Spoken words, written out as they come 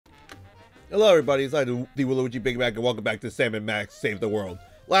Hello everybody, it's I, the Waluigi Big Mac, and welcome back to Sam and Max Save the World.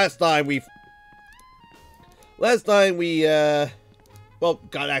 Last time we well,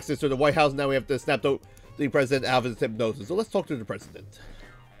 got access to the White House. Now we have to snap the president out of his hypnosis. So let's talk to the president.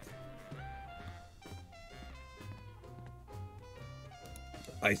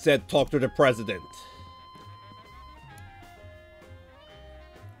 I said talk to the president.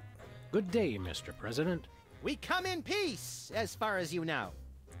 Good day, Mr. President. We come in peace, as far as you know.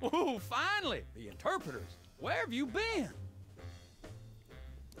 Ooh, finally! The interpreters. Where have you been?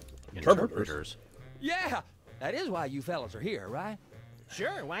 Interpreters? Yeah, that is why you fellas are here, right?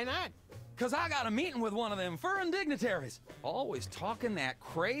 Sure, why not? 'Cause I got a meeting with one of them foreign dignitaries. Always talking that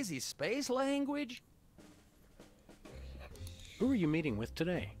crazy space language. Who are you meeting with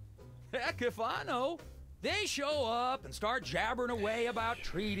today? Heck if I know. They show up and start jabbering away about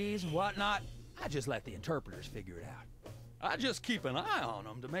treaties and whatnot. I just let the interpreters figure it out. I just keep an eye on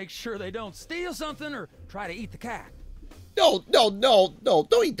them to make sure they don't steal something or try to eat the cat. No, don't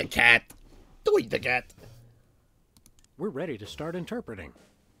eat the cat. Don't eat the cat. We're ready to start interpreting.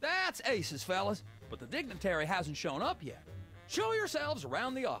 That's aces, fellas, but the dignitary hasn't shown up yet. Show yourselves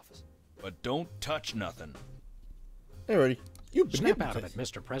around the office. But don't touch nothing. Alrighty. You've been Snap out of it,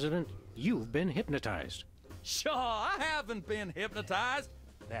 hypnotized. Mr. President. You've been hypnotized. Sure, I haven't been hypnotized.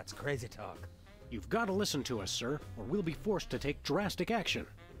 That's crazy talk. You've got to listen to us, sir, or we'll be forced to take drastic action.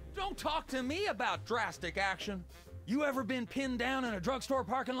 Don't talk to me about drastic action. You ever been pinned down in a drugstore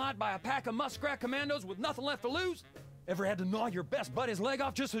parking lot by a pack of muskrat commandos with nothing left to lose? Ever had to gnaw your best buddy's leg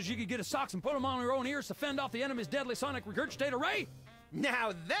off just so you could get his socks and put them on your own ears to fend off the enemy's deadly sonic regurgitator ray?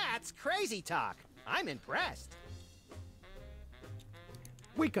 Now that's crazy talk. I'm impressed.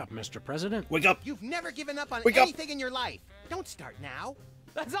 Wake up, Mr. President. Wake up. You've never given up on Wake up. anything in your life. Don't start now.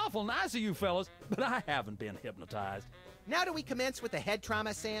 That's awful nice of you fellas, but I haven't been hypnotized. Now do we commence with the head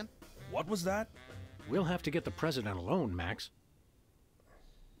trauma, Sam? What was that? We'll have to get the President alone, Max.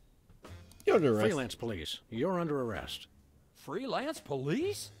 You're under arrest. Freelance police, you're under arrest. Freelance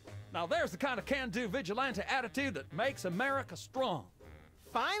police? Now there's the kind of can-do vigilante attitude that makes America strong.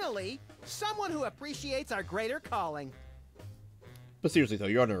 Finally, someone who appreciates our greater calling. But seriously though,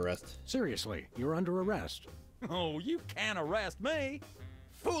 you're under arrest. Seriously, you're under arrest. Oh, you can't arrest me.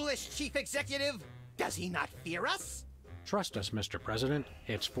 Foolish chief executive! Does he not fear us? Trust us, Mr. President.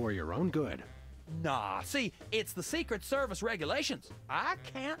 It's for your own good. Nah, see, it's the Secret Service regulations. I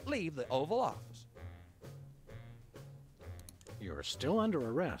can't leave the Oval Office. You're still under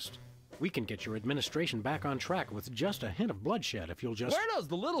arrest. We can get your administration back on track with just a hint of bloodshed if you'll just... Where does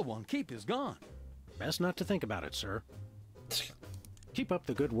the little one keep his gun? Best not to think about it, sir. Keep up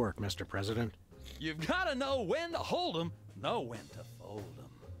the good work, Mr. President. You've got to know when to hold 'em, know when to fold 'em.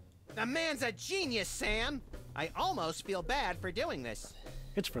 The man's a genius, Sam. I almost feel bad for doing this.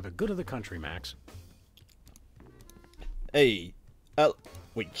 It's for the good of the country, Max. Hey,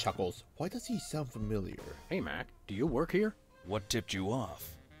 wait, Chuckles. Why does he sound familiar? Hey, Mac, do you work here? What tipped you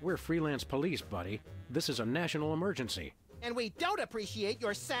off? We're freelance police, buddy. This is a national emergency. And we don't appreciate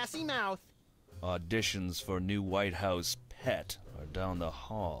your sassy mouth. Auditions for new White House pet are down the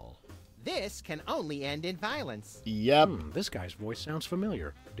hall. This can only end in violence. Yep. This guy's voice sounds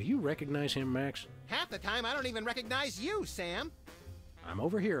familiar. Do you recognize him, Max? Half the time, I don't even recognize you, Sam. I'm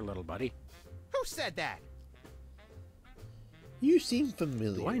over here, little buddy. Who said that? You seem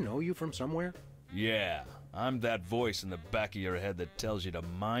familiar. Do I know you from somewhere? Yeah, I'm that voice in the back of your head that tells you to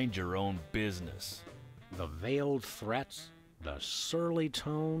mind your own business. The veiled threats, the surly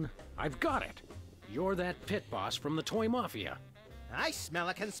tone. I've got it. You're that pit boss from the Toy Mafia. I smell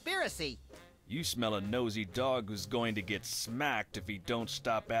a conspiracy. You smell a nosy dog who's going to get smacked if he don't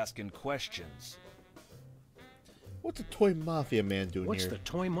stop asking questions. What's a toy mafia man doing What's here? the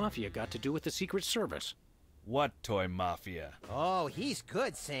Toy Mafia got to do with the Secret Service? What Toy Mafia? Oh, he's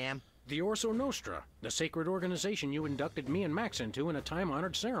good, Sam. The Orso Nostra, the sacred organization you inducted me and Max into in a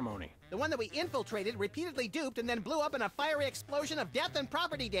time-honored ceremony. The one that we infiltrated, repeatedly duped, and then blew up in a fiery explosion of death and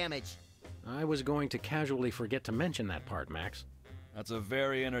property damage. I was going to casually forget to mention that part, Max. That's a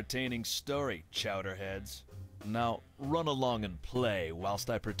very entertaining story, chowderheads. Now, run along and play whilst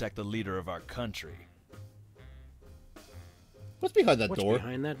I protect the leader of our country. What's behind that What's door?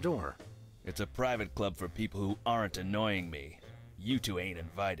 behind that door? It's a private club for people who aren't annoying me. You two ain't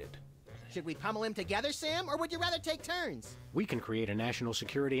invited. Should we pummel him together, Sam, or would you rather take turns? We can create a national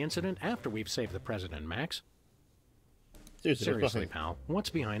security incident after we've saved the president, Max. Seriously, pal, what's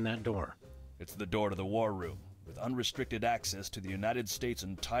behind that door? It's the door to the war room, with unrestricted access to the United States'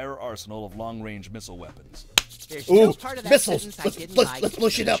 entire arsenal of long-range missile weapons. There's Ooh, no part of that missiles! sentence I Let's, didn't let's, like. let's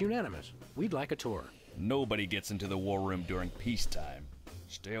push it It's up. unanimous. We'd like a tour. Nobody gets into the war room during peacetime.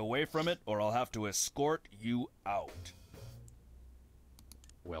 Stay away from it, or I'll have to escort you out.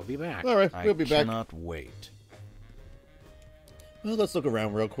 We'll be back. All right, we'll be I back. cannot wait. Well, let's look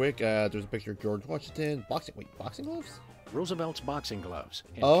around real quick. There's a picture of George Washington. Boxing gloves? Roosevelt's boxing gloves,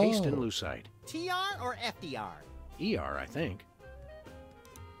 encased in lucite. TR or FDR? ER, I think.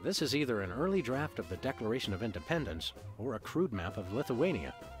 This is either an early draft of the Declaration of Independence or a crude map of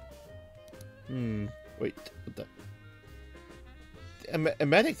Lithuania. Wait, what the?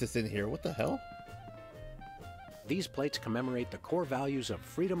 Emetics is in here. What the hell? These plates commemorate the core values of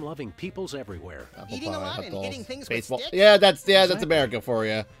freedom-loving peoples everywhere. Apple Eating a pie, lot hot and dogs, hitting things with baseball. sticks? Yeah, that's Exactly. America for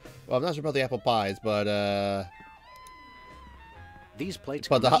you. Well, I'm not sure about the apple pies, but These plates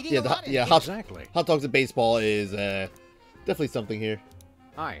but the Eating a lot and Exactly. hot dogs and baseball is definitely something here.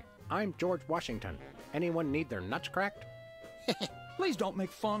 Hi, I'm George Washington. Anyone need their nuts cracked? Please don't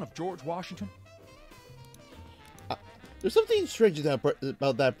make fun of George Washington. There's something strange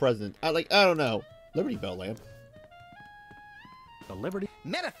about that president. I don't know. Liberty Bell lamp. The Liberty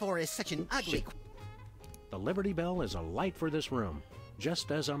Metaphor is such an ugly... Bell is a light for this room,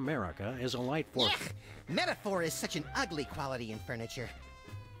 just as America is a light for... Yuck! Metaphor is such an ugly quality in furniture.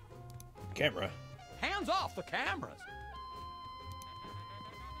 Camera. Hands off the cameras.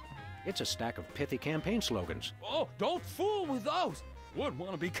 It's a stack of pithy campaign slogans. Oh, don't fool with those. Wouldn't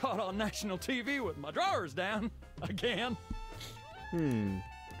want to be caught on national TV with my drawers down again.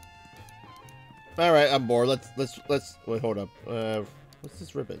 All right, I'm bored. Let's wait. Hold up. What's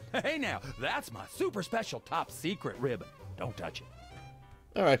this ribbon? Hey now, that's my super special top secret ribbon. Don't touch it.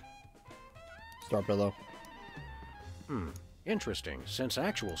 All right. Star pillow. Interesting, since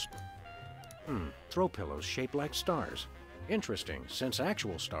actual... throw pillows shaped like stars. Interesting, since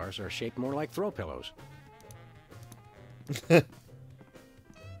actual stars are shaped more like throw pillows.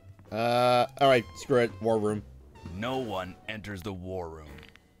 All right. Screw it. War room. No one enters the war room.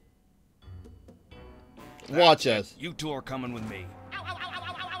 Watch us. You two are coming with me. Ow, ow, ow, ow,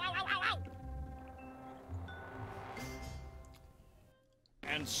 ow, ow, ow, ow, ow.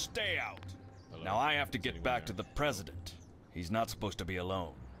 And stay out. Now I have to get back to the president. He's not supposed to be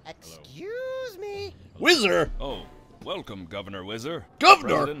alone. Excuse me. Whizzer. Oh, welcome, Governor Whizzer. Governor!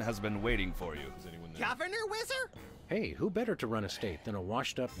 The president has been waiting for you. Governor Whizzer? Hey, who better to run a state than a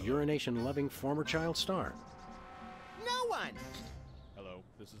washed-up, urination-loving former child star? No one. Hello,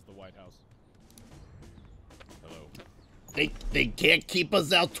 this is the White House. Hello. They can't keep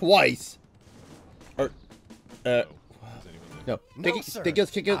us out twice. Or Is anyone there? no. No, sir. They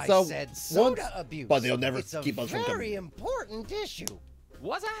just kick us I out said once, soda abuse. but they'll never it's keep us from a coming. very important issue.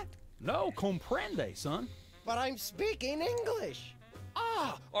 Was that? No comprende, son. But I'm speaking English.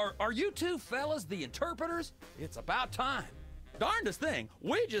 Ah, are you two fellas the interpreters? It's about time. Darndest thing,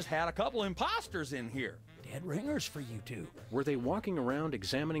 we just had a couple imposters in here. Dead ringers for you two. Were they walking around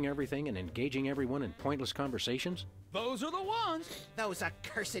examining everything and engaging everyone in pointless conversations? Those are the ones. Those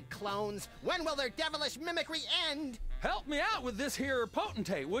accursed clones. When will their devilish mimicry end? Help me out with this here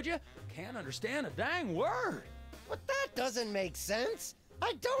potentate, would you? Can't understand a dang word. But that doesn't make sense.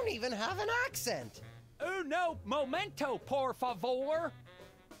 I don't even have an accent. Uno momento, por favor.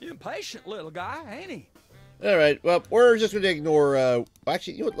 Impatient little guy, ain't he? All right. Well, we're just gonna ignore.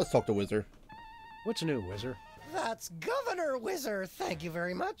 Actually, you know what? Let's talk to Whizzer. What's new, Whizzer? That's Governor Whizzer, thank you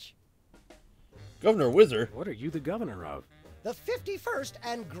very much. Governor Whizzer. What are you the governor of? The 51st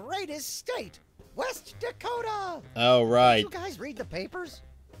and greatest state, West Dakota. All right. You guys read the papers?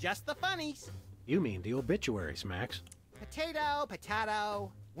 Just the funnies. You mean the obituaries, Max. Potato,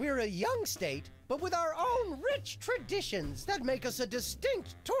 potato. We're a young state, but with our own rich traditions that make us a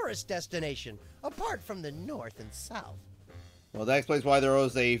distinct tourist destination, apart from the North and South. Well, that explains why there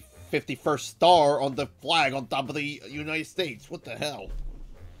was a 51st star on the flag on top of the United States. What the hell?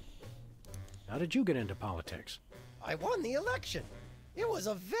 How did you get into politics? I won the election. It was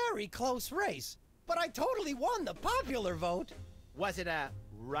a very close race, but I totally won the popular vote. Was it a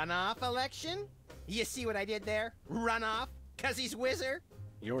runoff election? You see what I did there? Runoff? 'Cause he's Whizzer?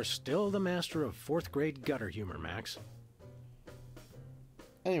 You're still the master of fourth grade gutter humor, Max.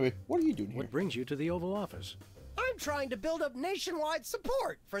 Anyway, what are you doing here? What brings you to the Oval Office? I'm trying to build up nationwide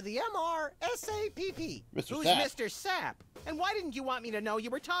support for the MRSAPP. Mr. Who's Sapp. Mr. Sapp? And why didn't you want me to know you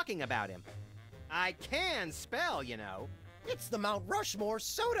were talking about him? I can spell, you know. It's the Mount Rushmore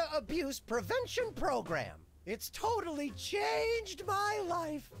Soda Abuse Prevention Program. It's totally changed my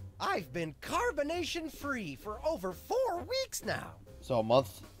life. I've been carbonation-free for over 4 weeks now. So a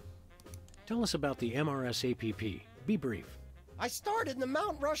month. Tell us about the MRSAPP. Be brief. I started the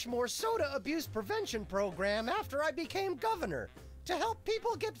Mount Rushmore Soda Abuse Prevention Program after I became governor to help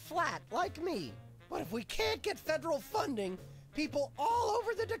people get flat like me. But if we can't get federal funding, people all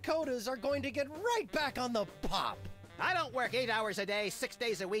over the Dakotas are going to get right back on the pop. I don't work 8 hours a day, 6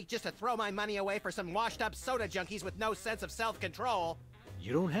 days a week just to throw my money away for some washed-up soda junkies with no sense of self-control.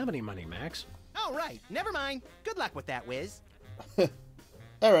 You don't have any money, Max. Oh, right. Never mind. Good luck with that, Wiz.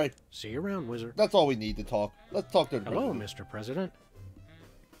 All right. See you around, Wizard. That's all we need to talk. Let's talk to the Hello, president. Mr. President.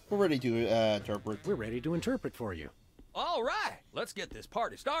 We're ready to interpret. We're ready to interpret for you. All right, let's get this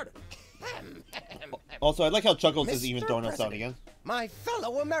party started. Also, I like how Chuckles is Mr. even throwing us out President, again. My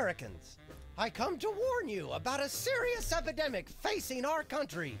fellow Americans, I come to warn you about a serious epidemic facing our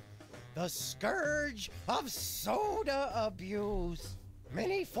country. The scourge of soda abuse.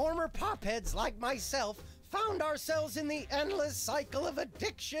 Many former popheads like myself found ourselves in the endless cycle of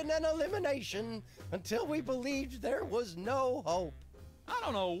addiction and elimination until we believed there was no hope. I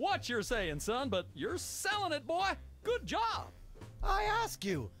don't know what you're saying, son, but you're selling it, boy. Good job. I ask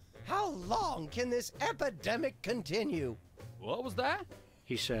you, how long can this epidemic continue? What was that?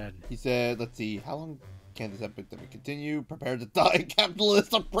 He said, Let's see, how long can this epidemic continue? Prepare to die,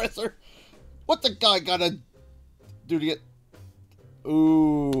 capitalist oppressor. What's a guy gotta do to get...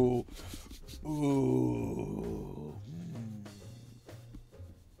 Ooh. Ooh.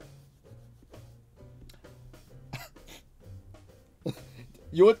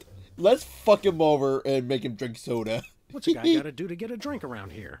 You know what? Let's fuck him over and make him drink soda. what's a guy got to do to get a drink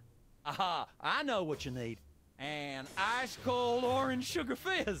around here? Aha, I know what you need. An ice-cold orange sugar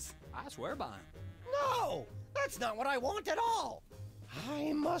fizz. I swear by him. No, that's not what I want at all.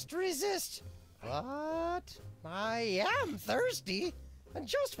 I must resist. But I am thirsty, and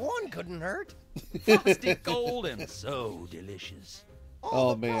just one couldn't hurt. Frosty cold and so delicious.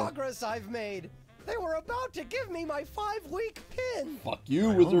 All Oh, the man. progress I've made. They were about to give me my 5-week pin. Fuck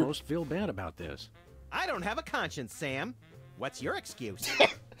you, I wizard. almost feel bad about this. I don't have a conscience, Sam. What's your excuse?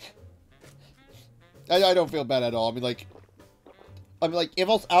 I don't feel bad at all. I mean, like, if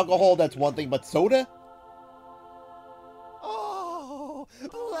it's alcohol, that's one thing, but soda? Oh,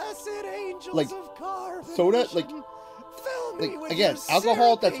 blessed angels Like, of carbonation. soda, like, fill me with again, your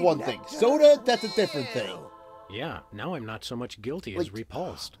alcohol, that's syrupy one thing. nectar. Soda, that's a different thing. Ew. Yeah, now I'm not so much guilty as Like-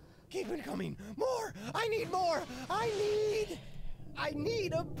 repulsed. Keep it coming. More. I need more. I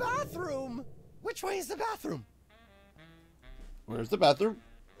need a bathroom. Which way is the bathroom? Where's the bathroom?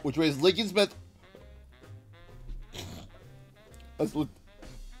 Which way is Lincoln's bed? Let's look.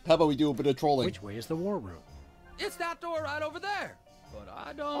 How about we do a bit of trolling? Which way is the war room? It's that door right over there. But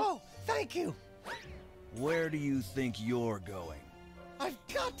I don't... Oh, thank you. Where do you think you're going? I've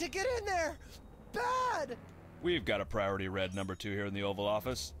got to get in there. Bad. We've got a priority red number 2 here in the Oval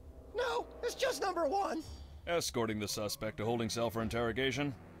Office. No, it's just number 1. Escorting the suspect to holding cell for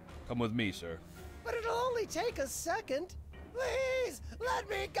interrogation. Come with me, sir. But it'll only take a second. Please, let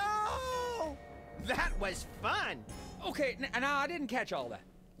me go. That was fun. Okay, now I didn't catch all that.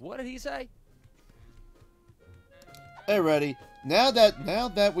 What did he say? Hey, ready. Now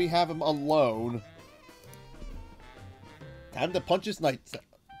that we have him alone, time to punch his lights.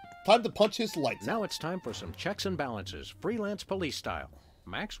 Time to punch his lights. Now it's time for some checks and balances, freelance police style.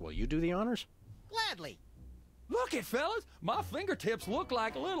 Max, will you do the honors? Gladly. Look it, fellas. My fingertips look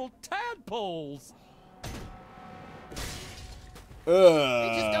like little tadpoles.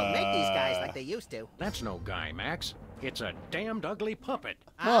 They just don't make these guys like they used to. That's no guy, Max. It's a damned ugly puppet.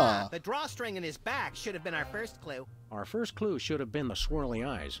 Ah, Huh. the drawstring in his back should have been our first clue. Our first clue should have been the swirly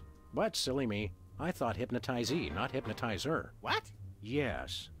eyes. But, silly me, I thought hypnotizee, not hypnotizer. What?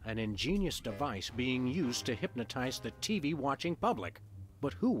 Yes, an ingenious device being used to hypnotize the TV-watching public.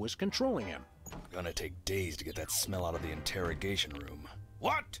 But who was controlling him? Gonna take days to get that smell out of the interrogation room.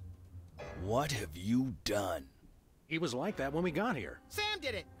 What? What have you done? He was like that when we got here. Sam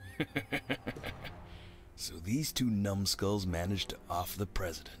did it. So these 2 numbskulls managed to off the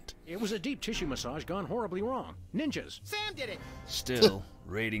president. It was a deep tissue massage gone horribly wrong. Ninjas. Sam did it. Still,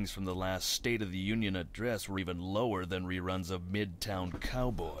 ratings from the last State of the Union address were even lower than reruns of Midtown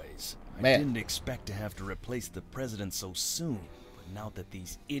Cowboys. I Man. didn't expect to have to replace the president so soon, but now that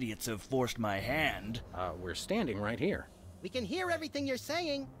these idiots have forced my hand, We're standing right here. We can hear everything you're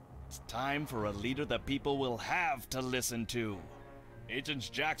saying. it's time for a leader the people will have to listen to. Agents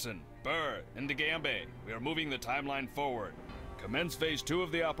Jackson, Burr, and DeGambe, we are moving the timeline forward. Commence phase 2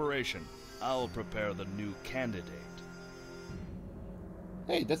 of the operation. I'll prepare the new candidate.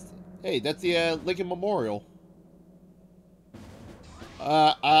 Hey, that's the Lincoln Memorial.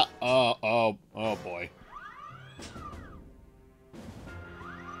 Oh boy.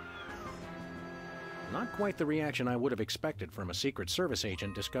 Not quite the reaction I would have expected from a Secret Service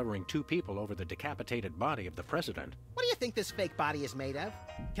agent discovering 2 people over the decapitated body of the president. What do you think this fake body is made of?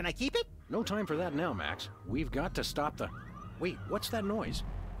 Can I keep it? No time for that now, Max. We've got to stop the... Wait, what's that noise?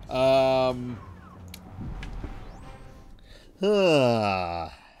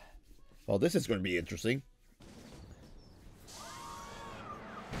 Well, this is going to be interesting.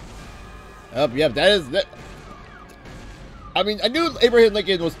 Yeah, that is that. I mean, I knew Abraham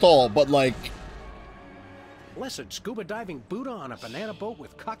Lincoln was tall, but like, Blessed scuba diving Buddha on a banana boat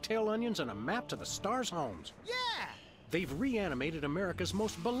with cocktail onions and a map to the stars' homes. Yeah! They've reanimated America's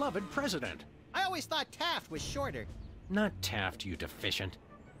most beloved president. I always thought Taft was shorter. Not Taft, you deficient.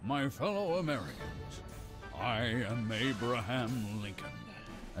 My fellow Americans, I am Abraham Lincoln.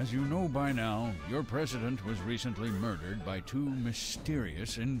 As you know by now, your president was recently murdered by two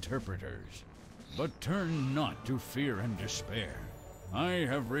mysterious interpreters. But turn not to fear and despair. I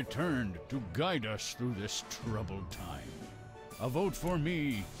have returned to guide us through this troubled time. A vote for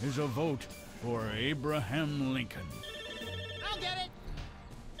me is a vote for Abraham Lincoln. I'll get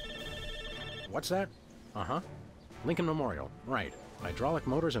it! What's that? Uh-huh. Lincoln Memorial. Right. Hydraulic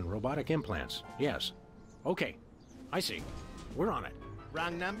motors and robotic implants. Yes. Okay. I see. We're on it.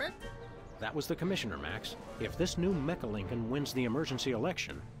 Wrong number? That was the commissioner, Max. If this new Mecha Lincoln wins the emergency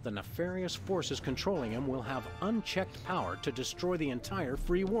election, the nefarious forces controlling him will have unchecked power to destroy the entire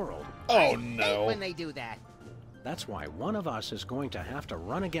free world. oh I hate no! when they do that. That's why one of us is going to have to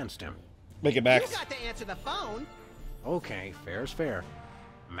run against him. Make it You Max. got to answer the phone. Okay, fair's fair.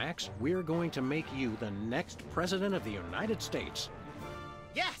 Max, we're going to make you the next president of the United States.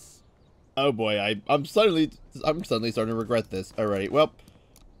 Yes! Oh boy, I'm suddenly starting to regret this. Alrighty,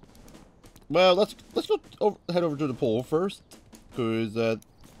 well, let's go head over to the poll first, cause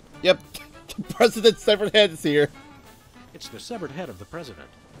yep, the president's severed head is here. It's the severed head of the president.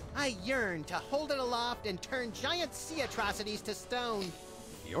 I yearn to hold it aloft and turn giant sea atrocities to stone.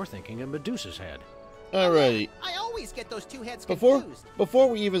 You're thinking of Medusa's head. Alrighty, I always get those two heads before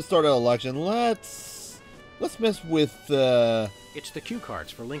confused. we even start an election, let's mess with It's the cue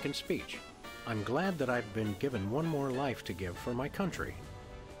cards for Lincoln's speech. I'm glad that I've been given one more life to give for my country.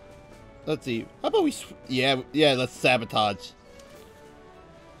 let's see. How about we? Yeah, let's sabotage.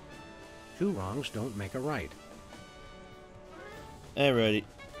 Two wrongs don't make a right. Alrighty.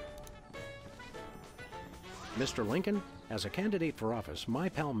 Mr. Lincoln, as a candidate for office, my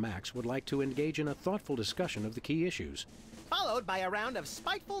pal Max would like to engage in a thoughtful discussion of the key issues. Followed by a round of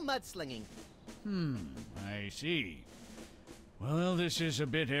spiteful mudslinging. I see. Well, this is a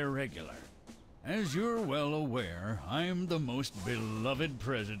bit irregular. As you're well aware, I'm the most beloved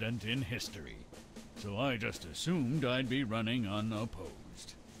president in history. So I just assumed I'd be running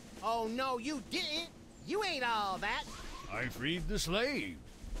unopposed. Oh no, you didn't! You ain't all that! I freed the slave.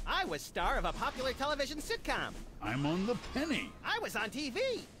 I was star of a popular television sitcom. I'm on the penny. I was on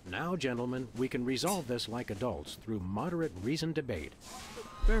TV. Now, gentlemen, we can resolve this like adults through moderate reasoned debate.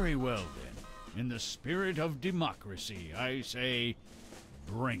 Very well, then. In the spirit of democracy, I say,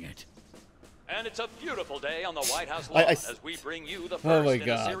 bring it. And it's a beautiful day on the White House I- lawn I- as we bring you the Oh my first in a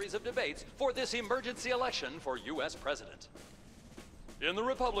God. series of debates for this emergency election for U.S. President. In the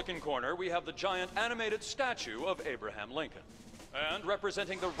Republican corner, we have the giant animated statue of Abraham Lincoln. And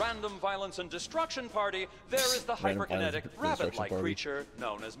representing the Random Violence and Destruction Party, there is the Random Violence hyperkinetic, and Destruction rabbit-like Party. creature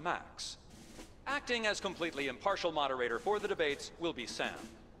known as Max. Acting as completely impartial moderator for the debates will be Sam.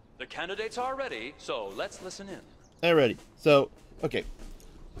 The candidates are ready, so let's listen in. Alrighty. So, okay.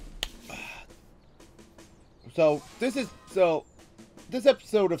 So this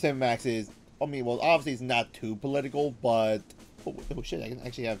episode of Sam Max is, I mean, well, obviously it's not too political, but oh shit, I can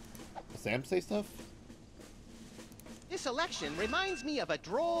actually have Sam say stuff. This election reminds me of a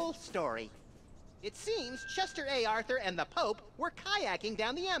droll story. It seems Chester A. Arthur and the Pope were kayaking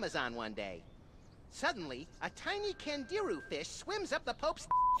down the Amazon one day. Suddenly, a tiny kangaroo fish swims up the Pope's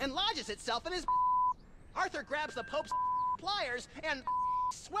and lodges itself in his. Arthur grabs the Pope's pliers and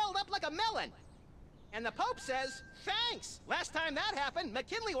swelled up like a melon. And the Pope says, "Thanks. Last time that happened,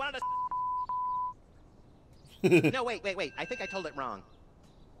 McKinley wanted to." No, wait. I think I told it wrong.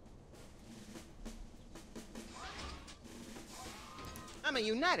 I'm a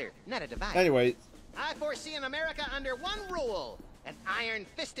uniter, not a divider. Anyway, I foresee an America under one rule, an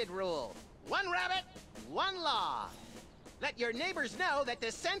iron-fisted rule. One rabbit, one law. Let your neighbors know that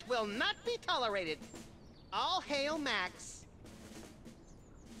dissent will not be tolerated. All hail Max.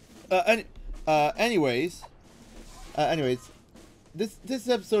 anyways, this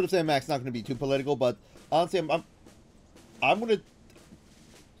episode of Sam Max is not going to be too political, but honestly, I'm gonna.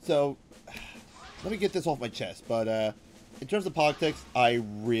 So, let me get this off my chest. But in terms of politics, I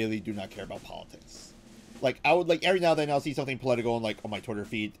really do not care about politics. Like, I would like every now and then I'll see something political on my Twitter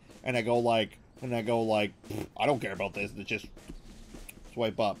feed, and I go like, I don't care about this. And just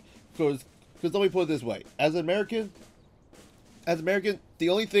swipe up because let me put it this way: as an American, as American, the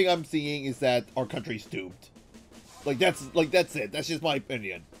only thing I'm seeing is that our country's doomed. That's it. That's just my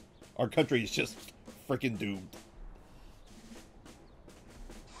opinion. Our country is just freaking doomed.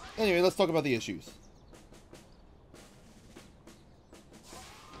 Anyway, let's talk about the issues.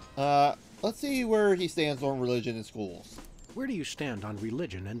 Let's see where he stands on religion in schools. Where do you stand on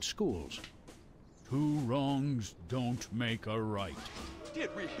religion and schools? Two wrongs don't make a right.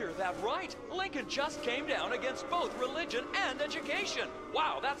 Did we hear that right? Lincoln just came down against both religion and education.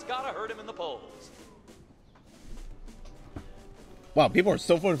 Wow, that's gotta hurt him in the polls. Wow, people are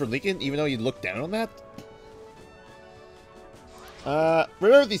still voting for Lincoln, even though you look down on that?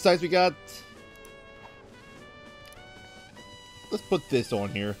 Remember these sites we got? Let's put this on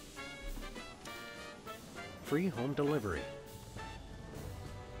here. Free home delivery.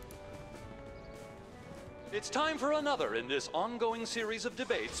 It's time for another in this ongoing series of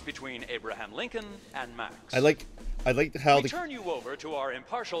debates between Abraham Lincoln and Max. I like how we turn you over to our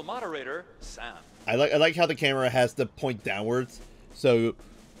impartial moderator, Sam. I like how the camera has to point downwards, so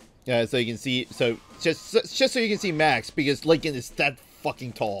you can see. So just so you can see Max, because Lincoln is that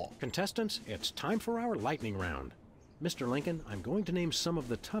fucking tall. Contestants, it's time for our lightning round. Mr. Lincoln, I'm going to name some of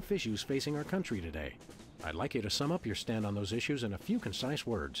the tough issues facing our country today. I'd like you to sum up your stand on those issues in a few concise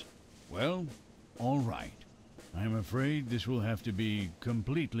words. Well, all right. I'm afraid this will have to be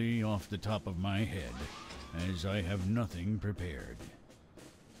completely off the top of my head, as I have nothing prepared.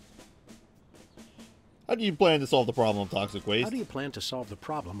 How do you plan to solve the problem of toxic waste? How do you plan to solve the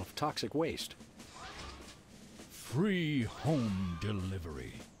problem of toxic waste? Free home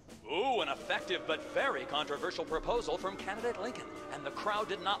delivery. Ooh, an effective but very controversial proposal from candidate Lincoln. And the crowd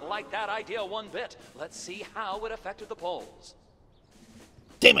did not like that idea one bit. Let's see how it affected the polls.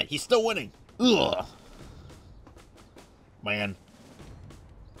 Damn it, he's still winning. Ugh. Man.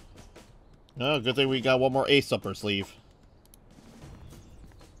 Oh, good thing we got one more ace up our sleeve.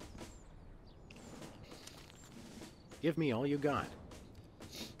 Give me all you got.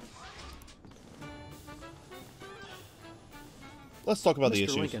 Let's talk about the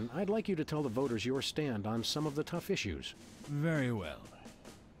issues. Mr. Lincoln, I'd like you to tell the voters your stand on some of the tough issues. Very well.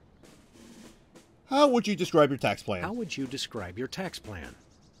 How would you describe your tax plan? How would you describe your tax plan?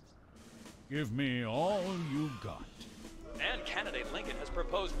 Give me all you got. And candidate Lincoln has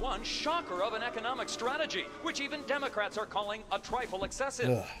proposed one shocker of an economic strategy, which even Democrats are calling a trifle excessive.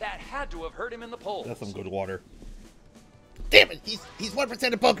 Ugh. That had to have hurt him in the polls. That's some good water. Damn it, he's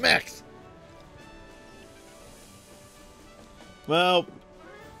 1% above Max. Well,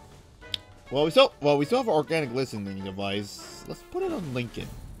 we still have our organic listening device. Let's put it on Lincoln.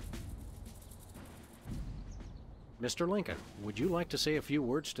 Mr. Lincoln, would you like to say a few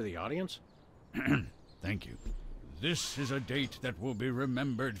words to the audience? Thank you. This is a date that will be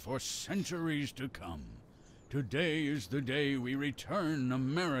remembered for centuries to come. Today is the day we return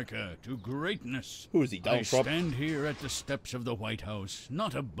America to greatness. Who is he, Donald Trump? I stand here at the steps of the White House,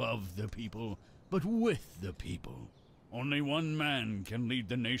 not above the people, but with the people. Only one man can lead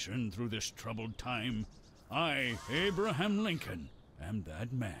the nation through this troubled time. I, Abraham Lincoln, am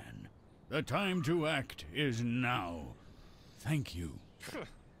that man. The time to act is now. Thank you.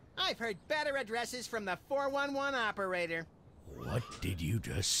 I've heard better addresses from the 411 operator. What did you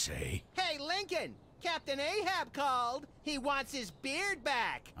just say? Hey, Lincoln! Captain Ahab called. He wants his beard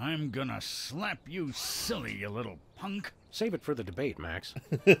back. I'm gonna slap you silly, you little punk. Save it for the debate, Max.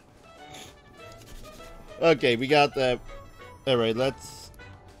 Okay, we got the... Alright, let's...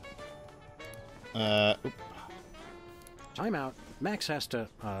 Time out. Max has to,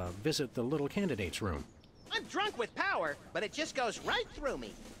 visit the little candidate's room. I'm drunk with power, but it just goes right through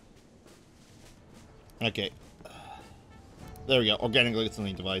me. Okay. There we go. Organic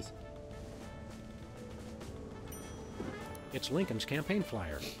listening device. It's Lincoln's campaign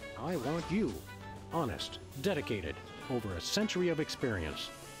flyer. I want you. Honest, dedicated, over a century of experience.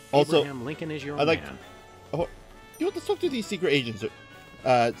 Also, Abraham Lincoln is your I like... man. Oh, you know, let's talk to these secret agents.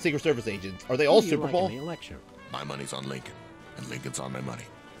 Secret Service agents. Are they all Who do you Super like Bowl? in the election? My money's on Lincoln, and Lincoln's on my money.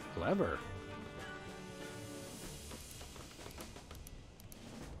 Clever.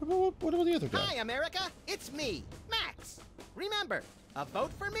 What about the other guy? Hi, America. It's me, Max. Remember, a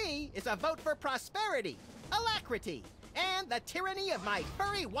vote for me is a vote for prosperity, alacrity, and the tyranny of my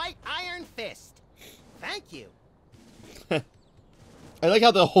furry white iron fist. Thank you. I like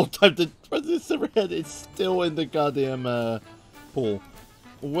how the whole time the President's Silverhead is still in the goddamn pool.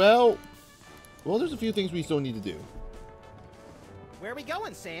 Well, there's a few things we still need to do. Where are we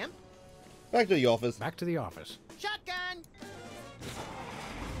going, Sam? Back to the office. Back to the office. Shotgun!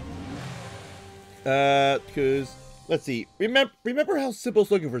 Because Let's see. Remember how Sybil's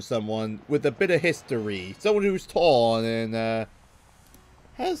looking for someone with a bit of history, someone who's tall and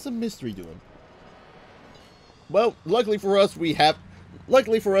has some mystery to him. Well, luckily for us, we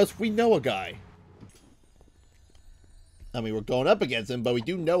know a guy. I mean, we're going up against him, but we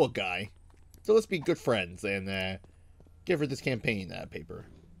do know a guy. So let's be good friends and give her this campaign paper.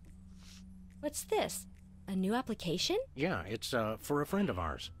 What's this? A new application? Yeah, it's for a friend of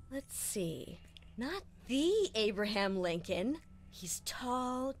ours. Let's see. Not the Abraham Lincoln. He's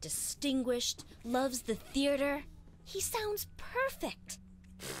tall, distinguished, loves the theater. He sounds perfect.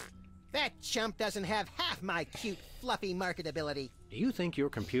 That chump doesn't have half my cute, fluffy marketability. Do you think your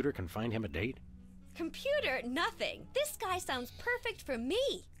computer can find him a date? Computer, nothing. This guy sounds perfect for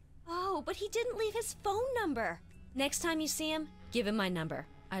me. Oh, but he didn't leave his phone number. Next time you see him, give him my number.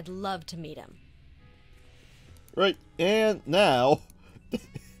 I'd love to meet him. Right, and now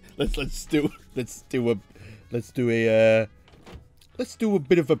let's do a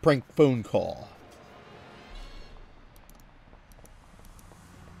bit of a prank phone call.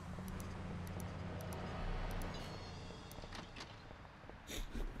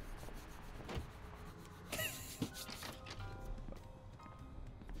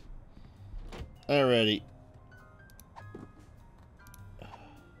 Alrighty.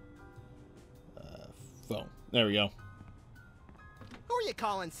 Phone. There we go. Who are you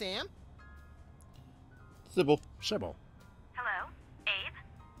calling, Sam? Sybil. Sybil. Hello? Abe?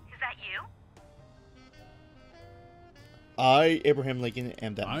 Is that you? I, Abraham Lincoln,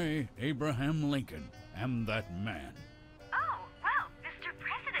 am that man. I, Abraham Lincoln, am that man. Oh, well, Mr.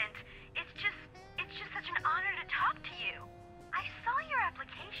 President, it's just such an honor to talk to you. I saw your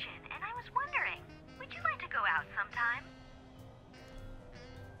application, and I was wondering, would you like to go out sometime?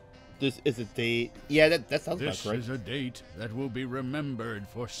 This is a date. Yeah, that sounds about This correct. is a date that will be remembered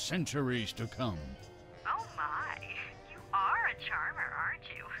for centuries to come. Oh my, you are a charmer, aren't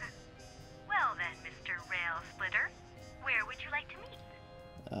you? Well then, Mr. Rail Splitter, where would you like to meet?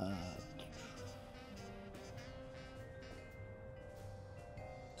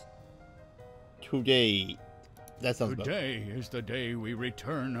 Today. That sounds about Today is the day we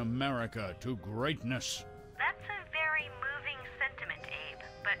return America to greatness. That's a very moving sentiment, Abe,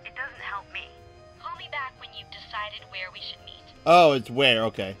 but it doesn't help me. Call me back when you've decided where we should meet. Oh, it's where,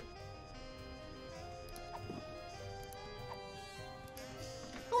 okay.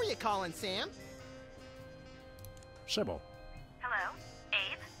 Who are you calling, Sam? Sybil. Hello?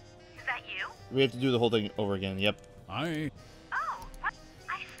 Abe? Is that you? We have to do the whole thing over again, yep. I, Oh, what?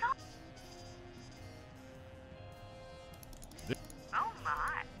 I saw... Oh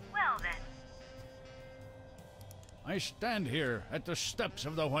my. Well then. I stand here at the steps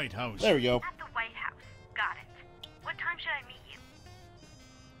of the White House. There we go. At the White House. Got it. What time should I meet you?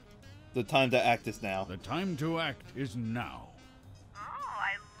 The time to act is now. The time to act is now. Oh,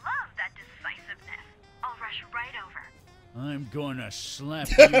 I love that decisiveness. I'll rush right over. I'm gonna slap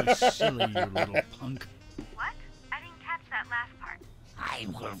you silly, you little punk. What? I didn't catch that last part. I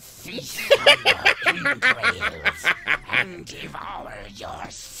will feast on your entrails and devour your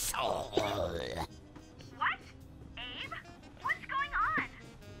soul. What? Abe? What's going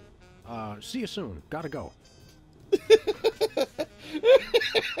on? See you soon. Gotta go.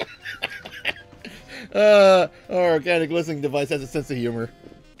 Our organic listening device has a sense of humor.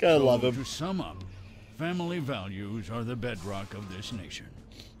 Gotta So, love him. To sum up, family values are the bedrock of this nation.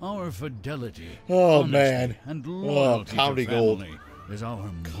 Our fidelity, Oh, honesty, man. and Oh, loyalty comedy to gold. family is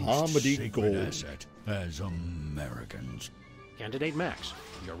our most Comedy sacred gold. asset as Americans. Candidate Max,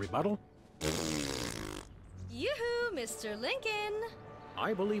 your rebuttal? Yoo-hoo, Mr. Lincoln.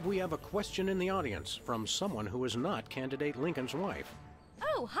 I believe we have a question in the audience from someone who is not Candidate Lincoln's wife.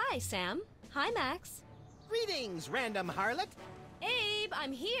 Oh, hi, Sam. Hi, Max. Greetings, random harlot. Abe,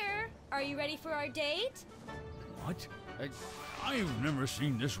 I'm here. Are you ready for our date? What? I've never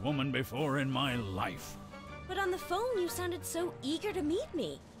seen this woman before in my life. But on the phone, you sounded so eager to meet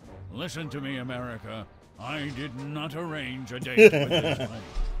me. Listen to me, America. I did not arrange a date with this lady.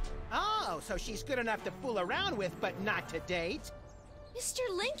 Oh, so she's good enough to fool around with, but not to date? Mr.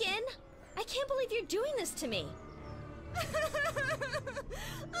 Lincoln, I can't believe you're doing this to me.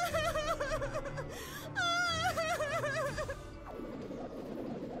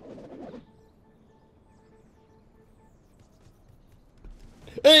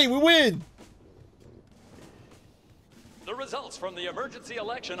 Hey, we win! The results from the emergency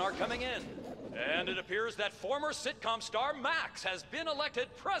election are coming in. And it appears that former sitcom star Max has been elected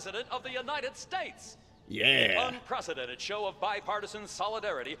President of the United States. Yeah. Unprecedented show of bipartisan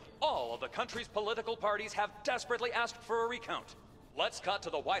solidarity. All of the country's political parties have desperately asked for a recount. Let's cut to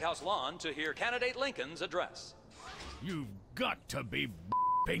the White House lawn to hear Candidate Lincoln's address. You've got to be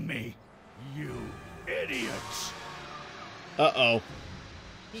b***ing me. You idiots. Uh-oh.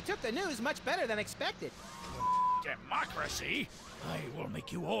 He took the news much better than expected. Democracy? I will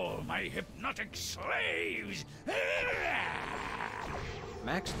make you all my hypnotic slaves.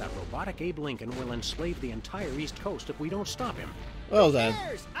 Max, that robotic Abe Lincoln will enslave the entire East Coast if we don't stop him. Well then.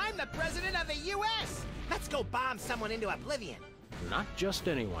 I'm the president of the U.S. Let's go bomb someone into oblivion. Not just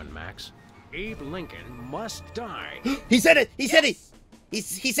anyone, Max. Abe Lincoln must die. He said it! He said it! He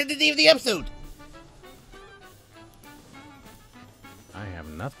said the name of the episode! I have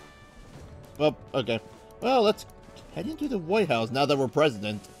nothing. Well, okay. Well, let's head into the White House now that we're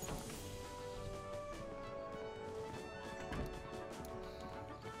president.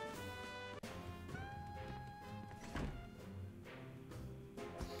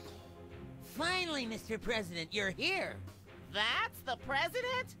 Finally, Mr. President, you're here. That's the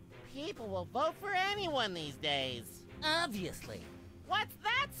president? People will vote for anyone these days. Obviously. What's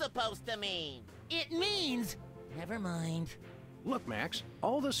that supposed to mean? It means... Never mind. Look, Max,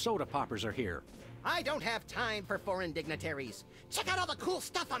 all the soda poppers are here. I don't have time for foreign dignitaries. Check out all the cool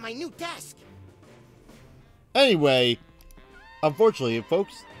stuff on my new desk. Anyway, unfortunately,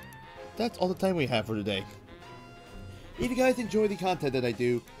 folks, that's all the time we have for today. If you guys enjoy the content that I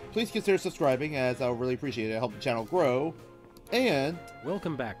do, please consider subscribing, as I'll really appreciate it. Help the channel grow. And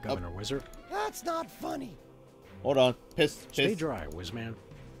welcome back, Governor Wizard. That's not funny. Hold on. Stay dry, Wizman.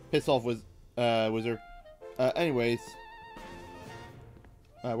 Piss off, Wizard. Anyways.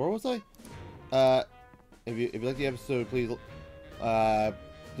 Where was I? If you like the episode, please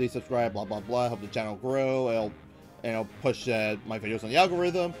subscribe, blah, blah, blah. Help the channel grow. I'll push my videos on the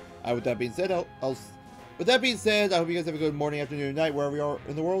algorithm. With that being said, with that being said, I hope you guys have a good morning, afternoon, night, wherever you are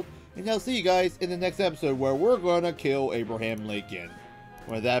in the world. And I'll see you guys in the next episode where we're gonna kill Abraham Lincoln.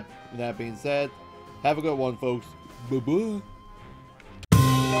 With that being said, have a good one, folks. Bye-bye.